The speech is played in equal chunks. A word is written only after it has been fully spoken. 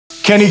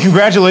Kenny,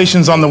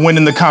 congratulations on the win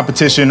in the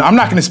competition. I'm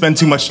not going to spend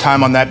too much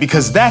time on that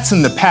because that's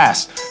in the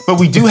past, but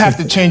we do have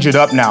to change it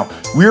up now.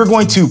 We are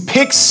going to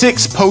pick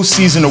 6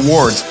 postseason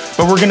awards,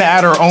 but we're going to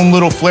add our own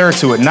little flair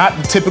to it, not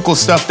the typical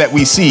stuff that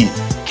we see.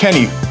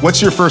 Kenny,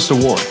 what's your first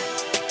award?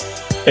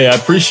 Hey, I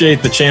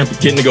appreciate the champ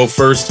getting to go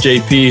first,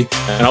 JP,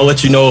 and I'll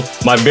let you know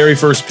my very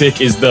first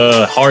pick is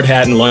the Hard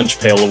Hat and Lunch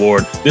Pail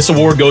Award. This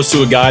award goes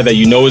to a guy that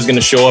you know is going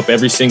to show up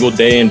every single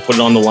day and put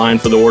it on the line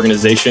for the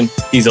organization.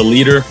 He's a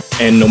leader,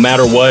 and no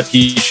matter what,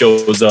 he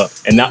shows up.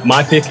 And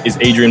my pick is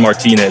Adrian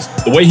Martinez.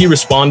 The way he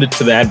responded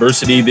to the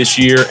adversity this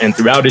year and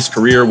throughout his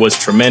career was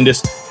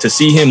tremendous. To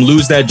see him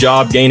lose that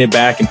job, gain it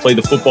back, and play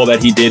the football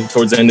that he did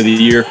towards the end of the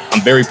year,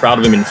 I'm very proud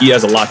of him, and he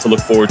has a lot to look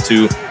forward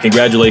to.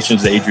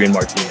 Congratulations to Adrian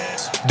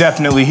Martinez.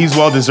 Definitely, he's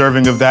well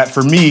deserving of that.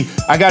 For me,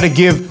 I got to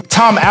give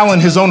Tom Allen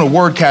his own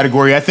award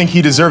category. I think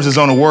he deserves his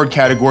own award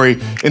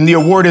category, and the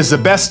award is the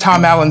best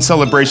Tom Allen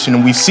celebration.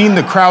 And we've seen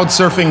the crowd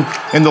surfing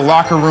in the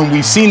locker room.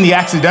 We've seen the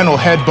accidental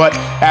headbutt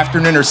after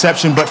an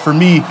interception, but for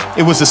me,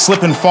 it was a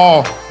slip and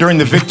fall during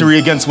the victory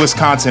against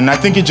Wisconsin. And I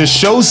think it just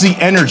shows the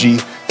energy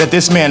that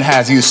this man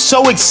has. He was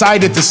so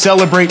excited to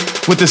celebrate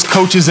with his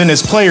coaches and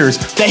his players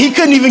that he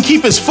couldn't even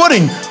keep his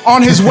footing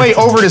on his way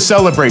over to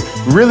celebrate.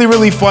 Really,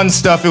 really fun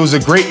stuff. It was a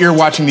great year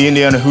watching the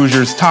Indiana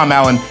Hoosiers. Tom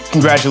Allen,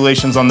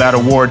 congratulations on that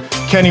award.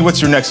 Kenny, what's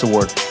your next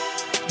award?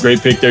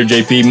 Great pick there,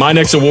 JP. My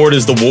next award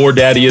is the War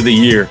Daddy of the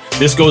Year.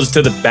 This goes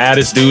to the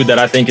baddest dude that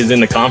I think is in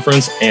the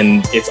conference,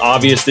 and it's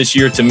obvious this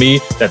year to me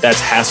that that's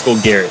Haskell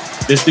Garrett.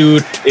 This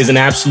dude is an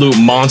absolute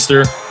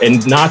monster,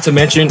 and not to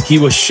mention, he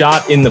was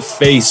shot in the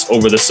face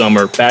over the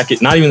summer,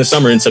 not even the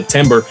summer, in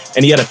September,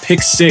 and he had a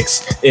pick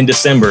 6 in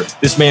December.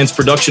 This man's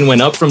production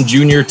went up from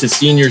junior to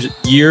senior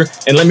year,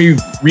 and let me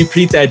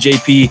repeat that,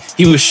 JP.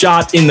 He was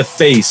shot in the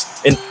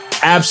face, an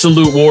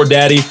absolute War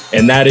Daddy,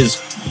 and that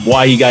is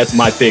why he got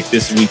my pick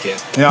this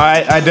weekend. You know,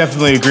 I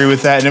definitely agree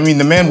with that. And I mean,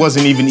 the man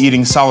wasn't even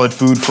eating solid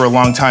food for a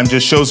long time,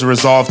 just shows a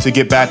resolve to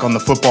get back on the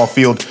football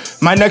field.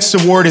 My next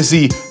award is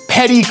the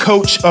Petty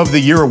Coach of the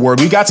Year award.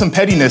 We got some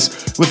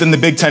pettiness within the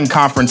Big Ten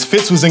Conference.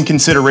 Fitz was in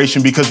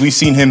consideration because we've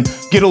seen him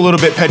get a little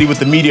bit petty with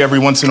the media every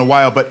once in a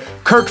while, but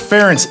Kirk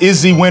Ferentz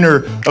is the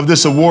winner of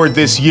this award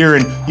this year.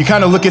 And you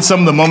kind of look at some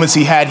of the moments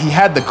he had. He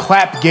had the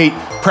Clapgate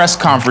press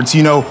conference.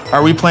 You know,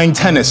 are we playing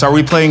tennis? Are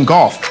we playing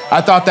golf? I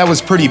thought that was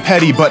pretty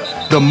petty,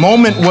 but the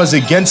moment was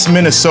against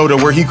Minnesota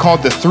where he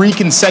called the 3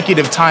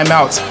 consecutive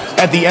timeouts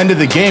at the end of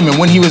the game. And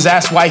when he was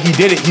asked why he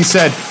did it, he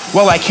said,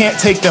 well, I can't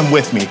take them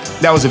with me.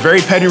 That was a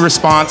very petty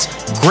response.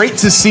 Great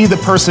to see the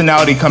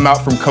personality come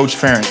out from Coach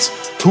Ferentz.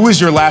 Who is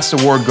your last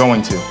award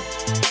going to?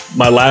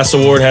 My last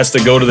award has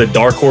to go to the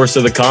dark horse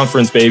of the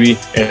conference, baby,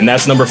 and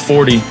that's number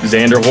 40,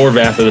 Xander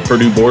Horvath of the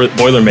Purdue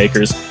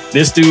Boilermakers.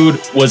 This dude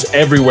was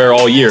everywhere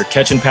all year,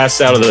 catching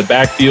passes out of the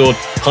backfield,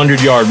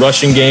 100-yard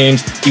rushing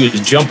games. He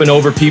was jumping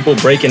over people,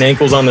 breaking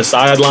ankles on the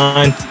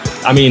sideline.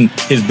 I mean,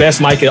 his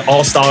best Mike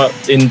All-Star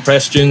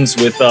impressions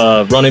with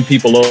running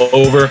people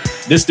over.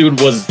 This dude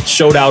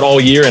showed out all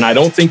year, and I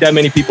don't think that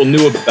many people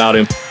knew about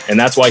him, and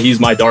that's why he's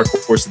my dark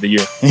horse of the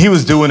year. He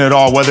was doing it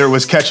all, whether it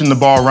was catching the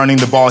ball, running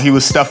the ball, he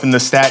was stuffing the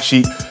stat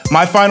sheet.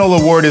 My final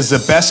award is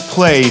the best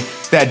play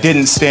that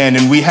didn't stand,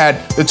 and we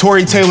had the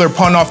Torrey Taylor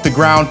punt off the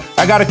ground.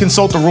 I got to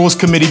consult the rules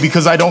committee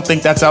because I don't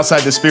think that's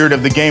outside the spirit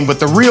of the game, but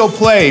the real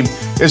play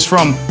is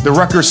from the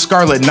Rutgers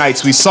Scarlet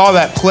Knights. We saw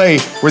that play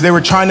where they were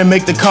trying to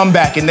make the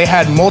comeback, and they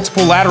had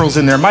multiple laterals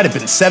in there. It might have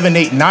been 7,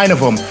 8, 9 of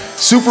them.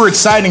 Super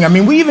exciting. I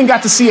mean, we even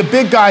got to see a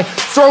big guy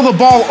throw the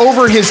ball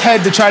over his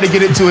head to try to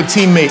get it to a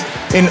teammate.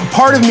 And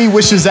part of me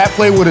wishes that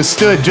play would have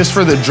stood just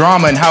for the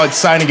drama and how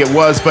exciting it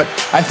was, but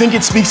I think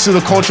it speaks to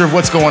the culture of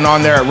what's going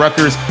on there at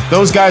Rutgers.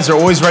 Those guys are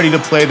always ready to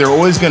play. They're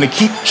always going to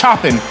keep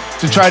chopping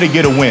to try to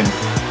get a win.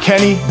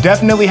 Kenny,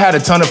 definitely had a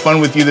ton of fun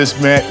with you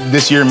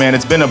this year, man.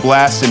 It's been a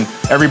blast, and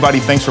everybody,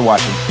 thanks for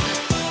watching.